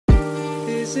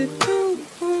Is it too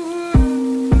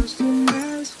much to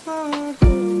ask for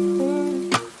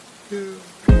you?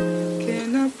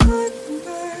 Can I put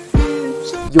my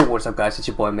lips on? Yo, what's up guys, it's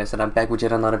your boy Miss and I'm back with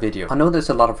yet another video. I know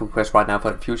there's a lot of requests right now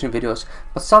for the fusion videos,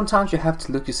 but sometimes you have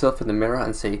to look yourself in the mirror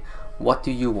and say, what do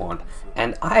you want?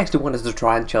 And I actually wanted to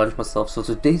try and challenge myself, so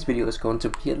today's video is going to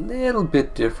be a little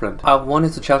bit different. I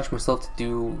wanted to challenge myself to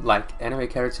do like anime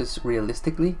characters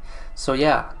realistically. So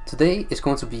yeah, today is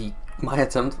going to be my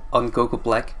attempt on Goku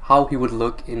Black, how he would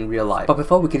look in real life. But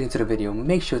before we get into the video,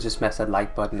 make sure to smash that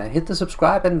like button and hit the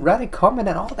subscribe and write a comment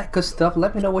and all that good stuff.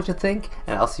 Let me know what you think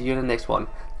and I'll see you in the next one.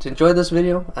 So enjoy this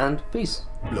video and peace.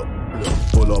 Look,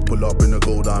 pull up in the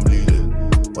gold I'm leading.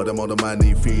 But them other man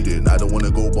need feeding. I don't wanna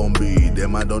go Bombay.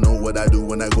 Them I don't know what I do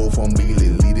when I go from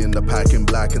Beeling. Leading the pack in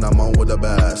black and I'm on with a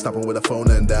bag. Snapping with a phone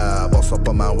and dab. Boss up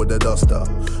a man with a duster.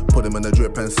 Put him in the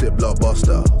drip and sip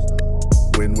blockbuster.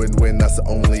 Win, win, win, that's the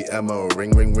only ammo.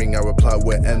 Ring, ring, ring, I reply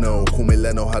with Eno. Call me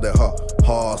Leno, had it hot.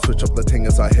 Switch up the ting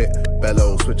as I hit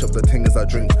bellow. Switch up the ting as I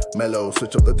drink mellow.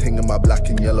 Switch up the ting in my black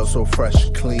and yellow. So fresh,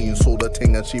 clean, saw the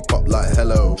ting and she popped like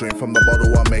hello. Drink from the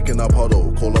bottle, I'm making a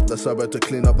puddle. Call up the server to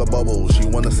clean up the bubbles. She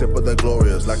wanna sip of the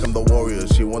glorious, like I'm the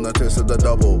warriors. She wanna taste of the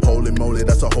double. Holy moly,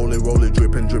 that's a holy roly.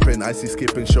 Dripping, dripping, icy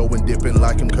skipping, showing, dipping.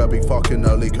 Like I'm Kirby, fucking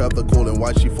early. Curve the calling,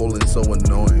 why she falling so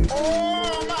annoying?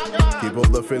 Keep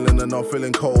up the feeling and not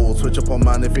feeling cold. Switch up on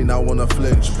man if he now wanna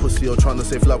flinch. Pussy or trying to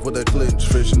save love with a clinch.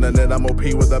 Fish in the net, I'm OP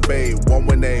with a bait. One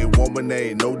win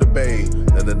A, no debate.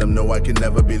 Letting them know I can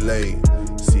never be late.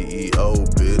 CEO,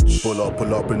 bitch. Pull up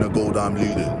in the gold I'm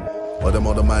leading. But them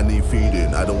other man need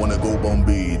feeding. I don't wanna go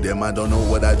Bombay. Them I don't know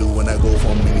what I do when I go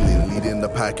from Beeling. Leading the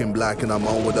pack in black and I'm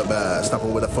on with a bag.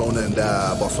 Snapping with a phone and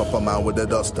dab. Boss up a man with a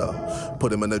duster.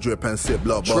 Put him in the drip and sip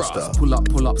blockbuster.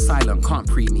 Pull up, silent, can't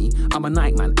pre me. I'm a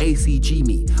night man, ACG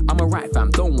me. I'm a right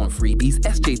fam, don't want freebies.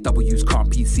 SJWs can't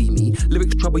PC me.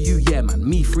 Lyrics trouble you, yeah man,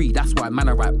 me free. That's why man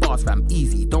I write bars fam,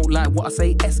 easy. Don't like what I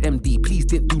say, SMD. Please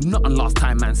didn't do nothing last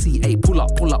time man, CA. Pull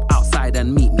up outside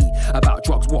and meet me. About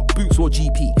drugs, what, boots or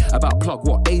GP? About plug,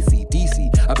 what, AC,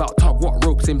 DC? About tug, what,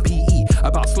 ropes in PE?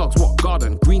 About slugs, what,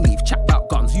 garden, greenleaf? Chat about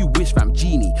guns, you wish fam,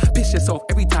 genie. Piss yourself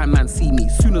every time man see me.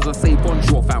 Soon as I say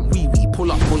bonjour fam, wee wee.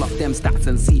 Pull up them stats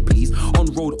and see please. On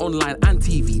road, online and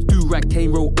TV. Do rag,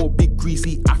 cane roll or big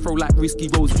greasy. Afro like Risky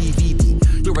Rose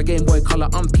DVD. You're a Game Boy Color,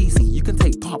 I'm PC. You can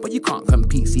take part but you can't come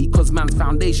PC. Cause man's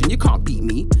foundation, you can't beat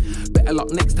me. Better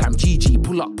luck next time, GG.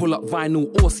 Pull up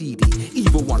vinyl or CD.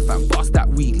 Either one fam, bust that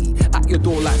wheelie. At your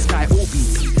door like Sky or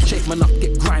BT. Shake man up,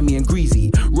 get grimy and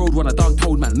greasy. Road runner done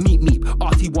told man, meep.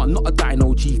 RT1, not a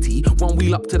dyno GT. One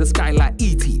wheel up to the sky like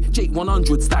ET. Jake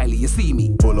 100 styly, you see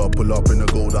me. Pull up in the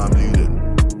gold I'm leading.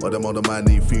 But them other man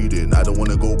need feeding. I don't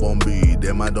wanna go Bombay.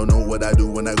 Them I don't know what I do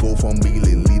when I go from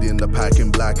Beeling. Leading the pack in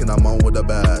black and I'm on with a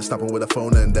bag. Snapping with a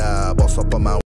phone and dab. Boss up a man.